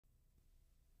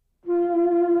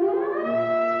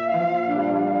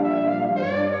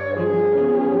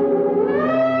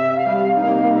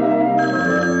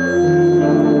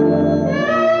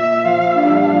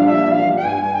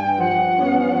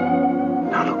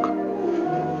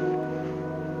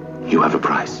You have a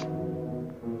price.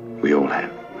 We all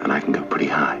have, and I can go pretty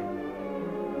high.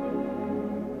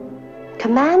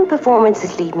 Command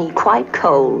performances leave me quite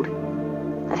cold.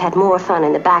 I've had more fun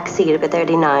in the back seat of a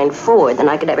 39 Ford than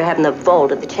I could ever have in the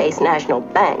vault of the Chase National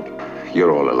Bank.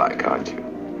 You're all alike, aren't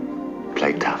you?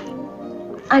 Play tough.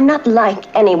 I'm not like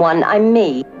anyone. I'm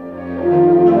me.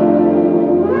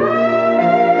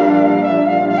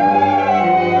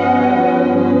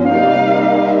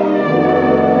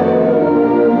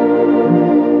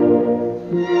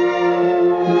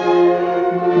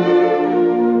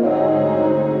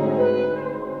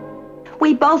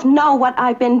 We both know what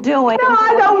I've been doing. No,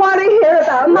 I don't want to hear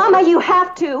about it. Mama, you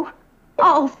have to.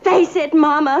 Oh, face it,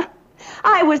 Mama.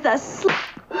 I was the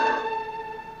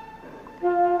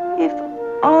If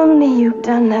only you'd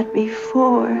done that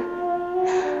before.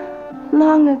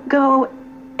 Long ago,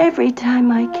 every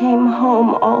time I came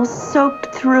home all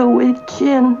soaked through with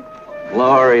gin.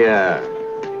 Gloria.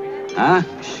 Huh?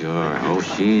 Sure. Oh,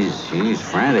 she's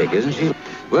frantic, isn't she?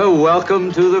 Well,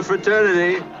 welcome to the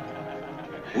fraternity.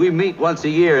 We meet once a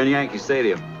year in Yankee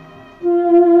Stadium.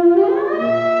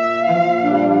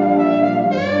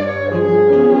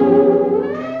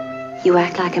 You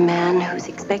act like a man who's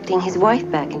expecting his wife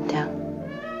back in town.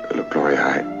 Look,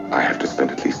 Gloria, I have to spend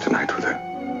at least tonight with her.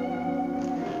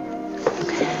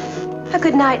 A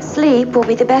good night's sleep will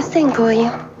be the best thing for you.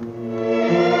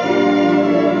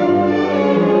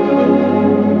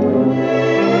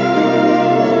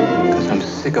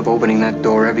 Sick of opening that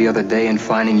door every other day and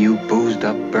finding you boozed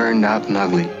up, burned out, and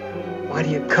ugly. Why do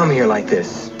you come here like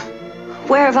this?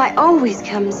 Where have I always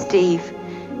come, Steve?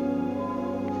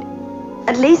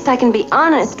 At least I can be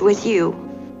honest with you.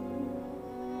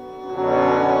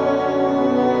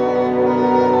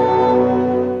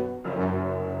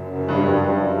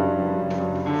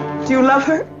 Do you love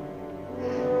her?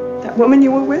 That woman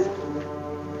you were with?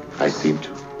 I seem to.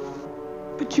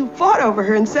 But you fought over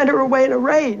her and sent her away in a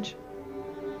rage.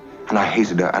 And I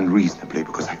hated her unreasonably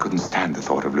because I couldn't stand the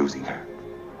thought of losing her.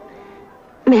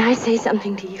 May I say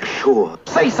something to you? Sure.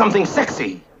 Say something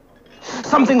sexy.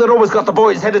 Something that always got the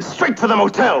boys headed straight for the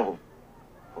motel.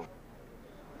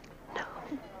 No.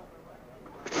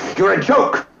 You're a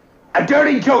joke. A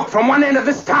dirty joke from one end of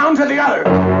this town to the other.